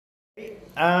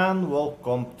and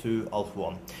welcome to Alpha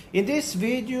One. In this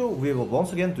video we will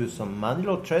once again do some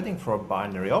manual trading for a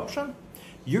binary option.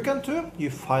 You can too, you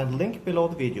find link below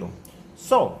the video.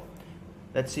 So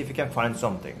let's see if we can find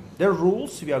something. The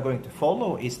rules we are going to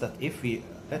follow is that if we,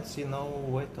 let's see now,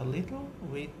 wait a little,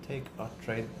 we take a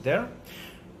trade there.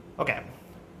 Okay,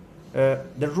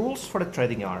 the rules for the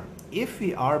trading are, if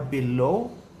we are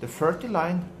below the 30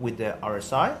 line with the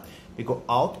RSI, we go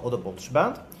out of the Bollinger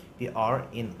Band, we are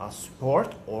in a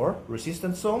support or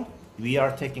resistance zone, we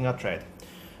are taking a trade.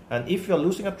 And if we are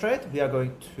losing a trade, we are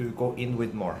going to go in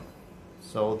with more.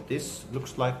 So this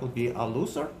looks like will be a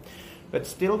loser, but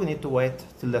still we need to wait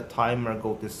till the timer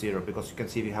go to 0, because you can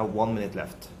see we have 1 minute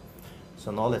left.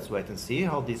 So now let's wait and see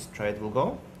how this trade will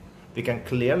go. We can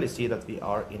clearly see that we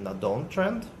are in a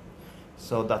downtrend.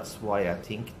 So that's why I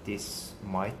think this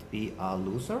might be a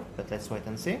loser, but let's wait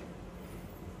and see.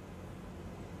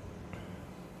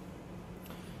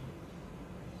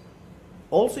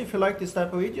 Also, if you like this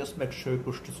type of videos, make sure you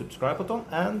push the subscribe button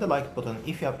and the like button.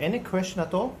 If you have any question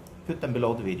at all, put them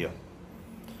below the video.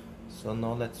 So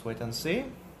now let's wait and see.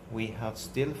 We have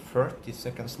still 30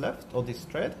 seconds left of this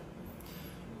trade.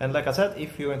 And like I said,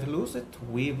 if you're going to lose it,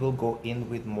 we will go in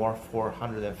with more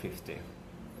 450.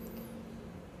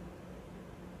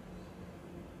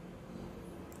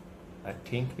 I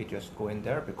think we just go in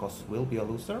there because we'll be a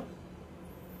loser.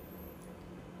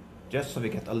 Just so we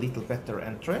get a little better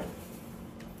entry.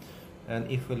 And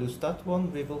if we lose that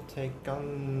one, we will take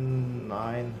on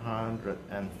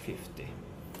 950.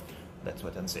 Let's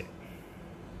wait and see.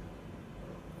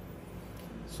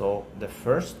 So the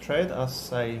first trade,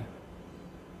 as I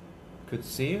could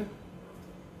see,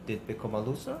 did become a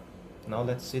loser. Now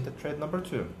let's see the trade number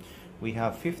 2. We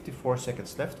have 54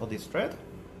 seconds left of this trade.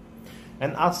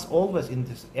 And as always in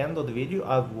this end of the video,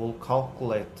 I will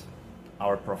calculate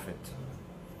our profit.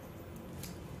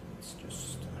 Let's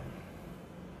just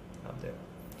up there.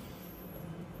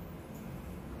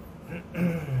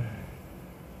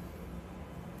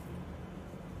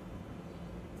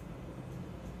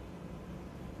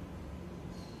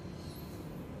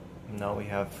 Now we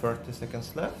have 30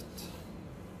 seconds left.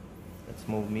 Let's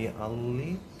move me a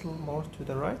little more to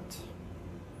the right.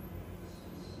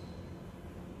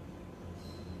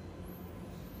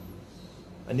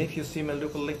 And if you see me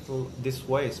look a little this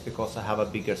way, it's because I have a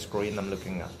bigger screen I'm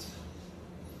looking at.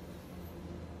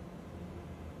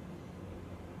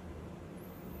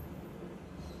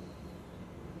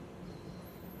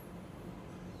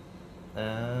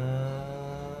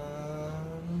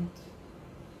 And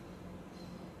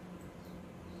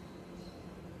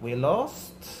we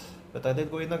lost, but I did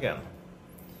go in again.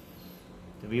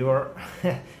 We were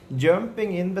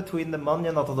jumping in between the money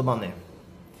and out of the money.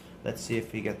 Let's see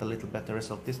if we get a little better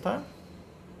result this time.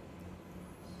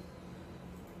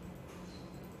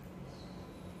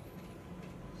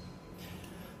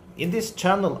 In this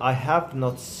channel I have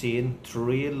not seen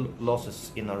 3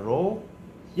 losses in a row.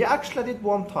 Yeah, actually I did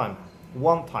one time.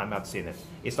 One time I've seen it.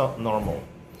 It's not normal.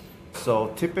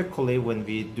 So typically when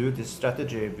we do this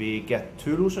strategy, we get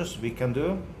 2 losers we can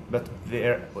do, but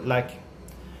we're like,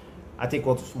 I think it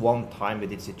was one time we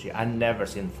did CG. I never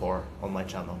seen 4 on my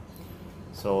channel.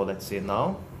 So let's see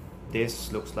now.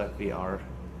 This looks like we are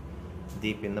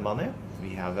deep in the money.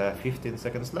 We have 15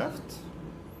 seconds left.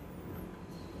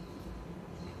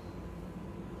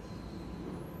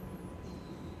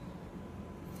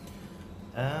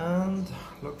 And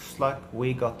looks like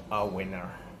we got a winner.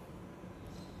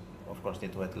 Of course,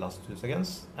 need to wait the last 2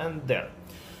 seconds. And there.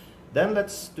 Then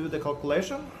let's do the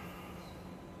calculation.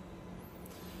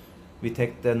 We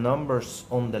take the numbers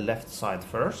on the left side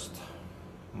first.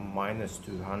 Minus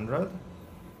 200,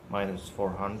 minus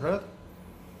 400,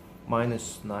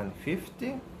 minus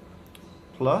 950,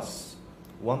 plus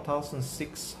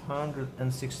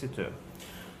 1662.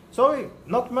 So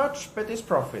not much, but it's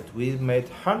profit. We made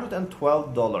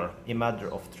 $112 in a matter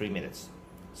of 3 minutes.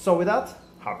 So with that,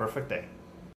 have a perfect day.